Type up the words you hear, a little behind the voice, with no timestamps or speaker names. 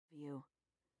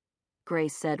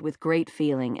Grace said with great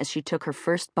feeling as she took her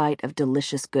first bite of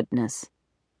delicious goodness.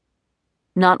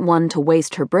 Not one to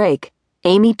waste her break,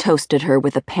 Amy toasted her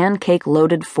with a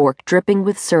pancake-loaded fork dripping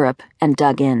with syrup and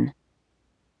dug in.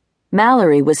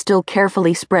 Mallory was still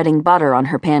carefully spreading butter on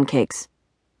her pancakes.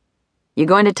 "You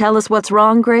going to tell us what's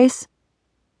wrong, Grace?"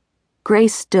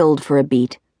 Grace stilled for a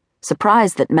beat,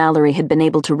 surprised that Mallory had been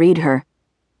able to read her.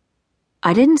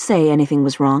 "I didn't say anything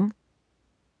was wrong."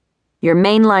 "You're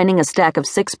mainlining a stack of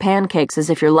 6 pancakes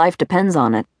as if your life depends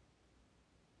on it."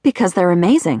 "Because they're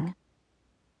amazing."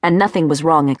 And nothing was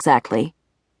wrong exactly.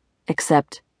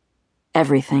 Except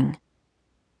everything.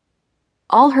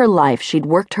 All her life she'd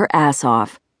worked her ass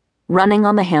off, running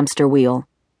on the hamster wheel,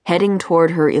 heading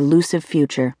toward her elusive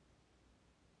future.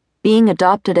 Being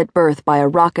adopted at birth by a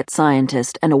rocket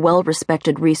scientist and a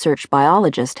well-respected research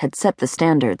biologist had set the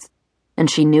standards, and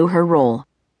she knew her role: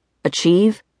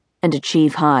 achieve and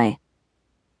achieve high.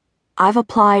 "I've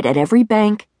applied at every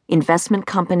bank, investment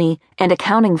company, and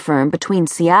accounting firm between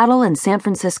Seattle and San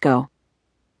Francisco.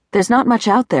 There's not much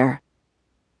out there."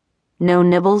 "No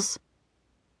nibbles?"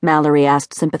 Mallory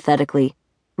asked sympathetically,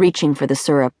 reaching for the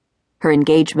syrup, her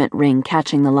engagement ring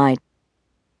catching the light.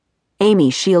 Amy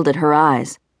shielded her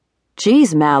eyes.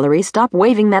 "Geez, Mallory, stop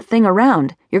waving that thing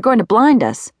around. You're going to blind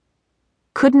us.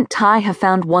 Couldn't Ty have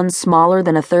found one smaller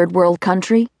than a third-world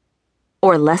country?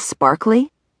 Or less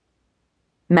sparkly?"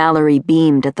 Mallory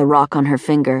beamed at the rock on her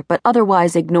finger, but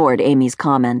otherwise ignored Amy's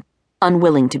comment,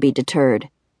 unwilling to be deterred.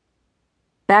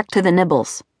 "Back to the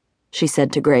nibbles," she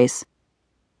said to Grace.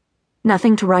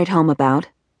 "Nothing to write home about.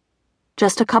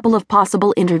 Just a couple of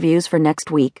possible interviews for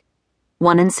next week.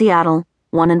 One in Seattle,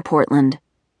 one in Portland."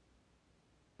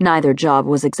 Neither job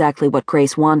was exactly what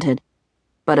Grace wanted,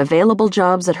 but available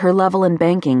jobs at her level in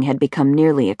banking had become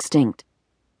nearly extinct.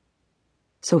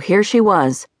 So here she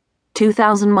was,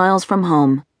 2,000 miles from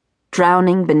home,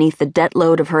 drowning beneath the debt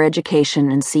load of her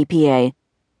education and CPA,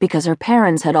 because her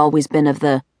parents had always been of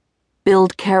the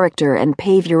build character and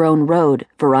pave your own road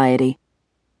variety.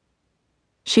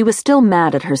 She was still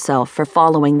mad at herself for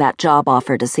following that job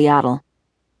offer to Seattle,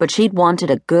 but she'd wanted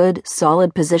a good,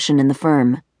 solid position in the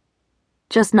firm.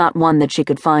 Just not one that she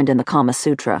could find in the Kama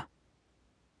Sutra.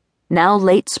 Now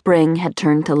late spring had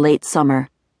turned to late summer,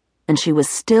 and she was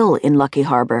still in Lucky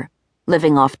Harbor,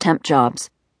 living off temp jobs.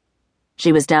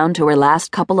 She was down to her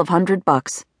last couple of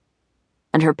 $100,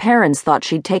 and her parents thought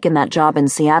she'd taken that job in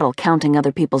Seattle counting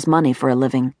other people's money for a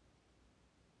living.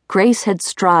 Grace had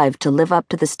strived to live up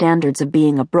to the standards of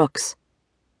being a Brooks,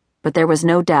 but there was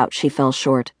no doubt she fell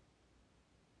short.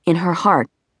 In her heart,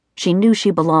 she knew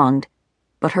she belonged,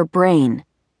 but her brain,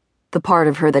 the part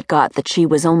of her that got that she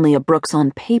was only a Brooks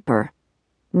on paper,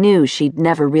 knew she'd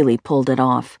never really pulled it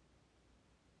off.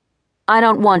 "I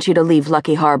don't want you to leave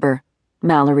Lucky Harbor,"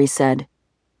 Mallory said.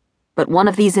 "But one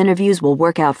of these interviews will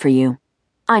work out for you.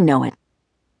 I know it."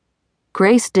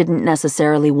 Grace didn't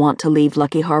necessarily want to leave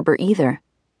Lucky Harbor either.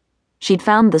 She'd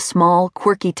found the small,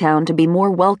 quirky town to be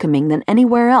more welcoming than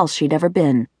anywhere else she'd ever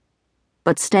been.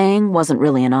 But staying wasn't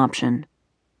really an option.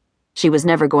 She was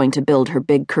never going to build her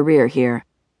big career here.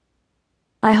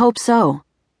 "I hope so."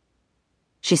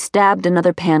 She stabbed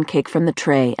another pancake from the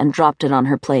tray and dropped it on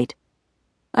her plate.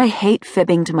 "I hate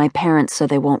fibbing to my parents so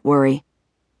they won't worry.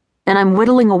 And I'm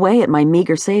whittling away at my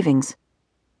meager savings.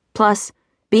 Plus,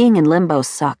 being in limbo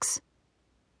sucks."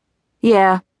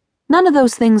 "Yeah, none of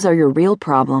those things are your real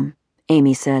problem,"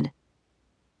 Amy said.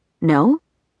 "No?"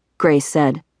 Grace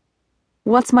said.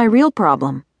 "What's my real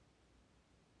problem?"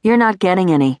 "You're not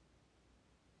getting any."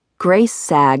 Grace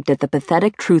sagged at the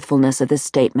pathetic truthfulness of this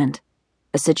statement,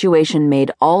 a situation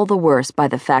made all the worse by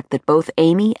the fact that both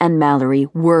Amy and Mallory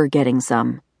were getting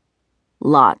some.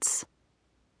 Lots.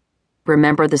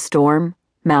 "Remember the storm?"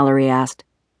 Mallory asked.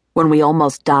 "When we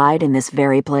almost died in this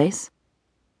very place?"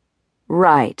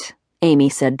 "Right," Amy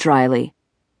said dryly.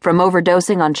 "From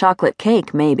overdosing on chocolate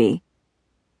cake, maybe."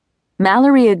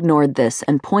 Mallory ignored this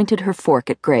and pointed her fork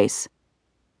at Grace.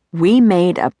 "We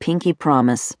made a pinky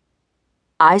promise.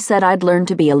 I said I'd learn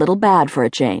to be a little bad for a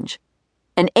change.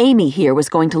 And Amy here was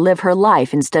going to live her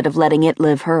life instead of letting it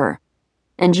live her.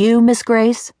 And you, Miss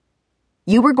Grace?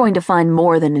 You were going to find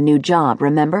more than a new job,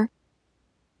 remember?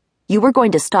 You were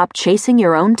going to stop chasing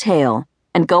your own tail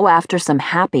and go after some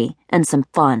happy and some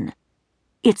fun.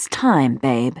 It's time,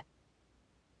 babe."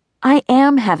 "I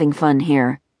am having fun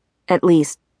here. At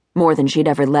least, more than she'd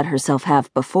ever let herself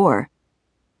have before.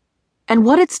 And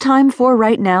what it's time for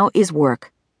right now is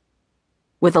work."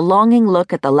 With a longing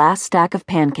look at the last stack of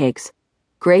pancakes,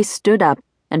 Grace stood up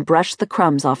and brushed the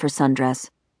crumbs off her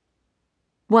sundress.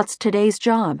 "What's today's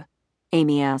job?"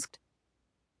 Amy asked.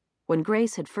 When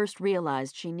Grace had first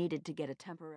realized she needed to get a temporary